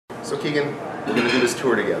So Keegan, we're going to do this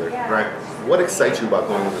tour together. Right. What excites you about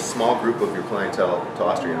going with a small group of your clientele to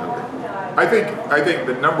Austria and Hungary? I think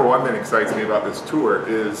the number one that excites me about this tour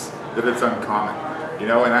is that it's uncommon, you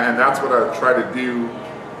know, and that's what I try to do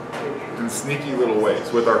in sneaky little ways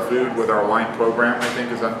with our food, with our wine program. I think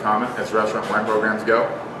is uncommon as restaurant wine programs go.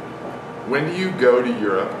 When do you go to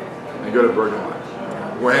Europe and go to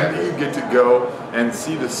Burgenland? When do you get to go and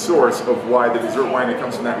see the source of why the dessert wine that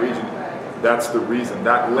comes from that region? That's the reason.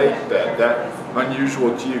 That lake bed, that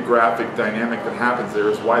unusual geographic dynamic that happens there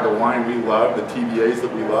is why the wine we love, the TBAs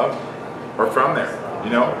that we love, are from there. You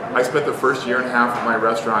know, I spent the first year and a half of my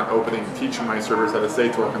restaurant opening teaching my servers how to say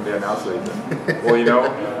 "Torken der Ausleiten." Well, you know,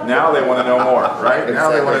 now they want to know more, right? Now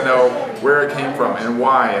they want to know where it came from and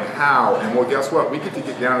why and how. And well, guess what? We get to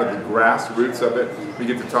get down to the grassroots of it. We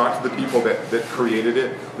get to talk to the people that created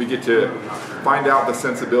it. We get to find out the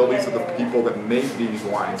sensibilities of the people that made these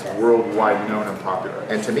wines worldwide known and popular.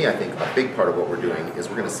 And to me, I think a big part of what we're doing is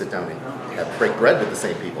we're going to sit down and break bread with the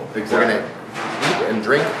same people. Exactly. We're going to eat and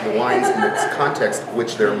drink the wines in the context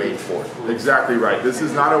which they're made for. Exactly right. This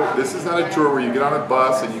is not a tour where you get on a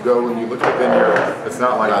bus and you go and you look at the vineyard. It's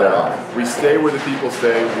not like Not that. at all. We stay where the people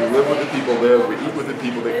stay. We live where the people live. We eat with the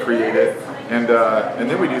people that create it. And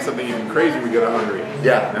then we do something even crazy. We go to Hungary.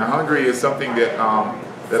 Yeah. Now Hungary is something that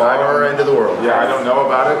Far end of the world. Yeah, I don't know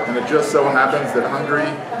about it, and it just so happens that Hungary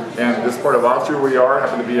and this part of Austria where we are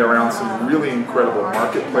happen to be around some really incredible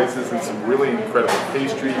marketplaces and some really incredible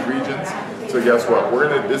pastry regions. So guess what?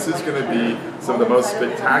 This is going to be some of the most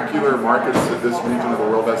spectacular markets that this region of the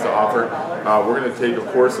world has to offer. We're going to take, of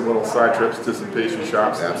course, some little side trips to some pastry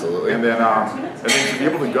shops. Absolutely. And then to be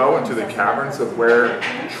able to go into the caverns of where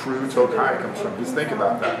true Tokai comes from. Just think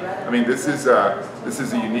about that. I mean, this is a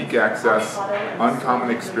unique access,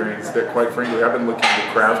 uncommon experience that, quite frankly, I've been looking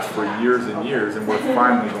to craft for years and years, and we're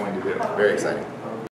finally going to do. Very exciting.